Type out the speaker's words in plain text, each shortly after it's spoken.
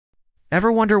Ever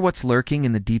wonder what's lurking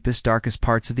in the deepest, darkest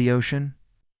parts of the ocean?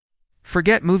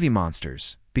 Forget movie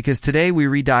monsters, because today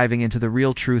we're diving into the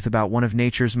real truth about one of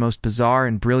nature's most bizarre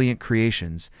and brilliant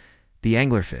creations, the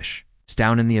anglerfish. It's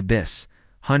down in the abyss,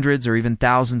 hundreds or even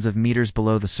thousands of meters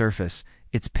below the surface.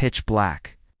 It's pitch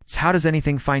black. So how does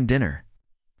anything find dinner?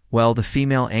 Well, the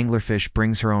female anglerfish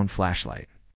brings her own flashlight.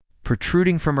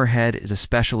 Protruding from her head is a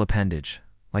special appendage,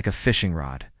 like a fishing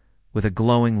rod, with a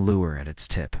glowing lure at its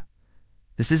tip.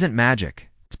 This isn't magic,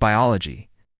 it's biology.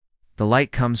 The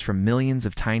light comes from millions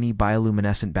of tiny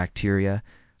bioluminescent bacteria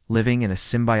living in a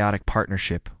symbiotic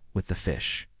partnership with the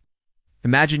fish.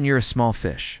 Imagine you're a small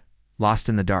fish, lost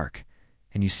in the dark,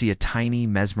 and you see a tiny,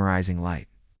 mesmerizing light.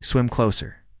 Swim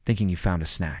closer, thinking you found a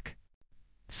snack.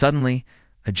 Suddenly,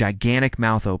 a gigantic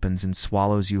mouth opens and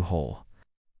swallows you whole.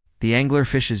 The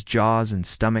anglerfish's jaws and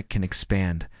stomach can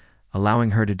expand,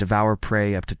 allowing her to devour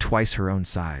prey up to twice her own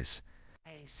size.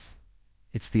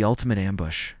 It's the ultimate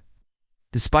ambush.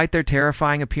 Despite their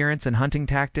terrifying appearance and hunting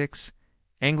tactics,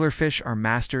 anglerfish are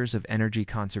masters of energy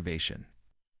conservation.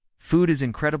 Food is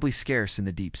incredibly scarce in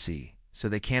the deep sea, so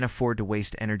they can't afford to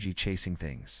waste energy chasing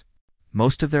things.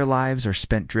 Most of their lives are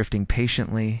spent drifting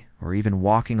patiently or even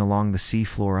walking along the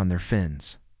seafloor on their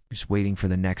fins, just waiting for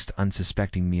the next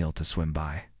unsuspecting meal to swim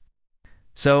by.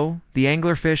 So, the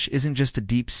anglerfish isn't just a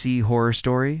deep-sea horror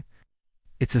story.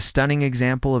 It's a stunning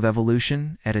example of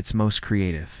evolution at its most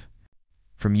creative.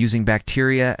 From using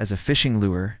bacteria as a fishing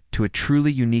lure to a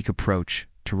truly unique approach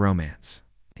to romance.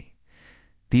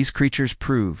 These creatures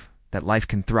prove that life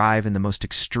can thrive in the most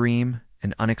extreme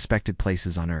and unexpected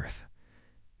places on Earth.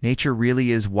 Nature really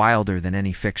is wilder than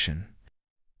any fiction.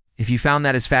 If you found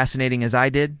that as fascinating as I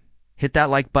did, hit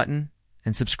that like button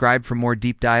and subscribe for more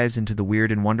deep dives into the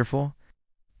weird and wonderful.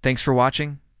 Thanks for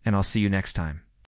watching, and I'll see you next time.